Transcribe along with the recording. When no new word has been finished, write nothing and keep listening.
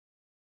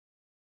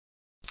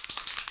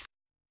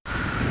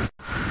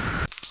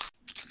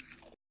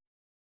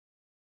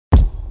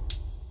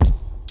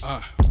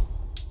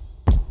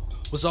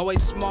Was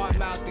always smart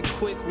mouthed and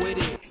quick with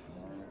it,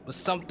 but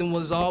something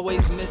was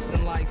always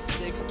missing like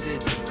 6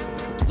 digits.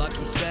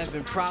 Lucky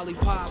 7, probably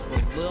pop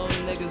a little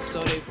niggas,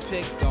 so they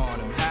picked on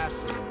him,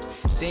 hassled him.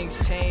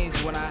 Things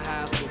changed when I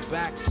hassled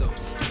back, so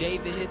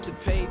David hit the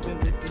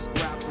pavement with this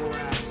grapple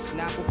rap.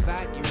 Snapple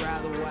fact, you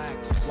rather whack,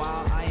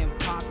 while I am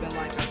popping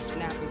like I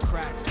snapping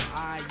cracks. So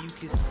you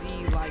can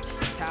see like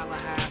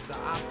Tallahassee,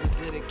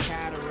 opposite of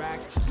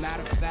cataracts.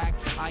 Matter of fact,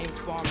 I am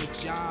Farmer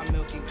John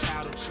milking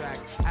cattle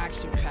tracks.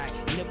 Action packed,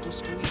 nipple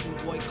squeezing,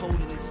 boy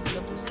coated in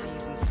sniffle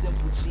season.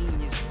 Simple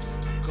genius,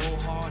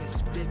 go hard and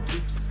spit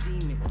bits of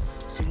semen.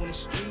 So when the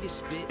street is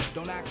spit,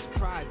 don't act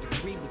surprised,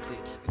 agree with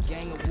it. A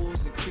gang of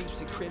wolves and creeps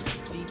and crips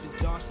as deep as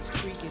Dawson's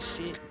Creek and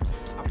shit.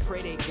 I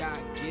pray they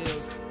got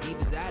gills,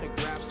 either that or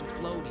grab some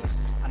floaties.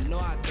 I know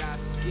I got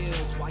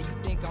skills, why you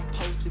think I'm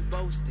posted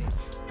boasting?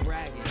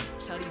 Bragging,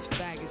 tell these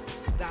faggots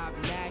to stop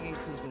nagging,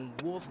 cause them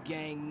wolf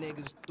gang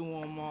niggas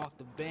threw them off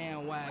the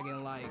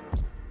bandwagon like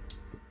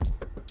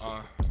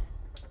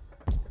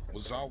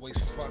was always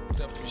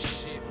fucked up and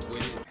shit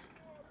with it,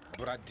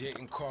 but I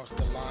didn't cross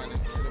the line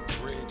until the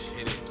bridge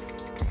hit it.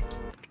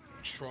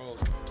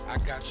 Trolls, I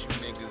got you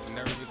niggas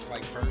nervous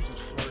like virgins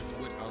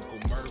flirting with Uncle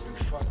Mervin.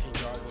 Fucking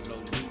y'all with no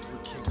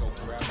lubricant, go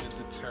grab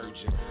the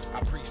detergent.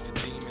 I preach to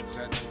demons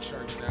at your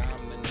church, now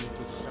I'm the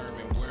newest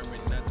sermon.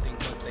 Wearing nothing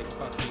but they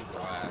fucking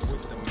glass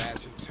with the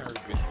matching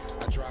turban.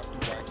 I drive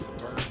through white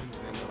Suburbans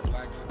and the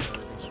black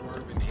Suburban,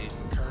 swerving,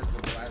 hitting curves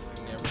and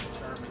blasting every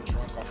sermon.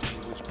 Drunk off me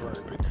was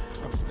bourbon.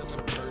 I'm still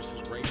in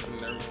purses, raping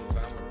nurses.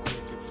 I'm a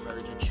cricket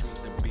surgeon, treat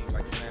the beat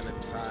like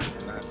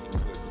sanitized Nazi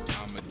pussy.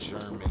 I'm a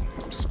German.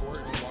 I'm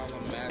squirting while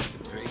I'm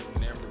masturbating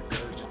and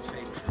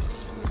regurgitating from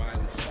eating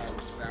Miley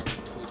Cyrus sour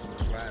pussy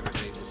platter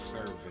they was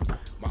serving.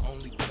 My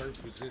only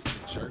purpose is to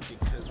jerk it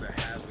cause it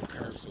has a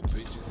curve, so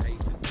bitches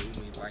hate to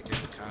do me like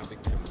it's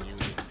convict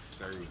community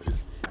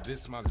service.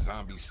 This my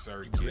zombie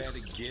circus. You better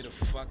get a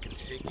fucking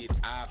ticket.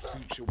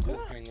 Future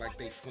Wolfgang like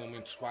they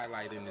filming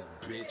Twilight in this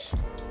bitch.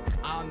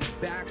 I'm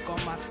back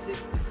on my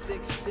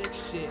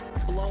 66 shit,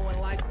 blowing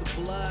like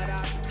the blood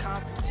out the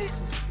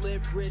competition.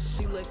 Slip wrist,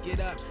 she look it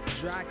up.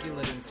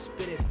 Dracula then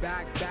spit it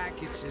back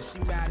at you. She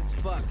mad as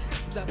fuck,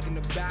 stuck in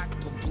the back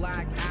of a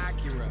black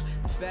Acura.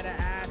 Fed her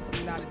ass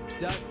and not a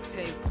duct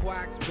tape,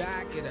 quacks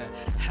back at her.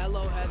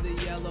 Hello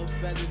Heather, yellow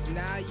feathers,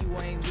 now you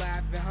ain't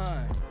laughing,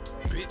 huh?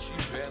 Bitch,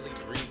 you barely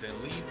breathing,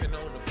 leaving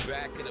on the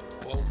back of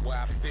the boat where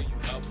I fill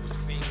you up with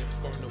semen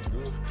from the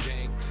wolf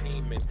gang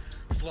teaming.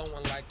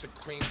 Flowing like the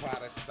cream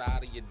pie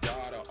side of your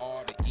daughter.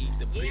 Or to eat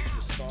the bitch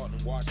with salt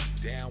and wash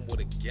it down with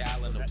a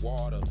gallon of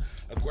water.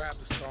 I grab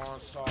the saw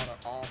and saw the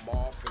arm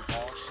off and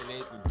auction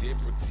it and dip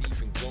her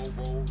teeth and go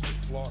rolls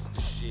and floss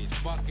the shit.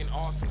 Fucking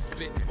awesome,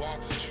 spitting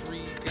barks and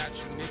trees. Got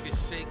you niggas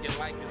shaking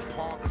like it's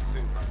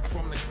Parkinson's.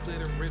 From the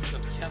clitoris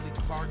of Kelly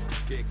Clarkson's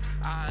dick.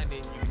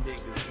 Ironing you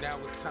niggas, now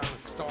it's time to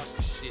start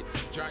the shit.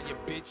 Drown your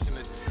bitch in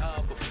a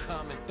tub of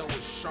cum and throw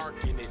a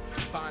shark in it.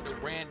 Find a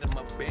random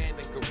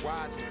abandoned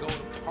garage and go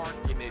to park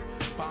in it.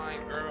 Find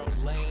Earl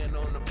laying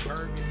on the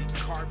burgundy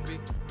carpet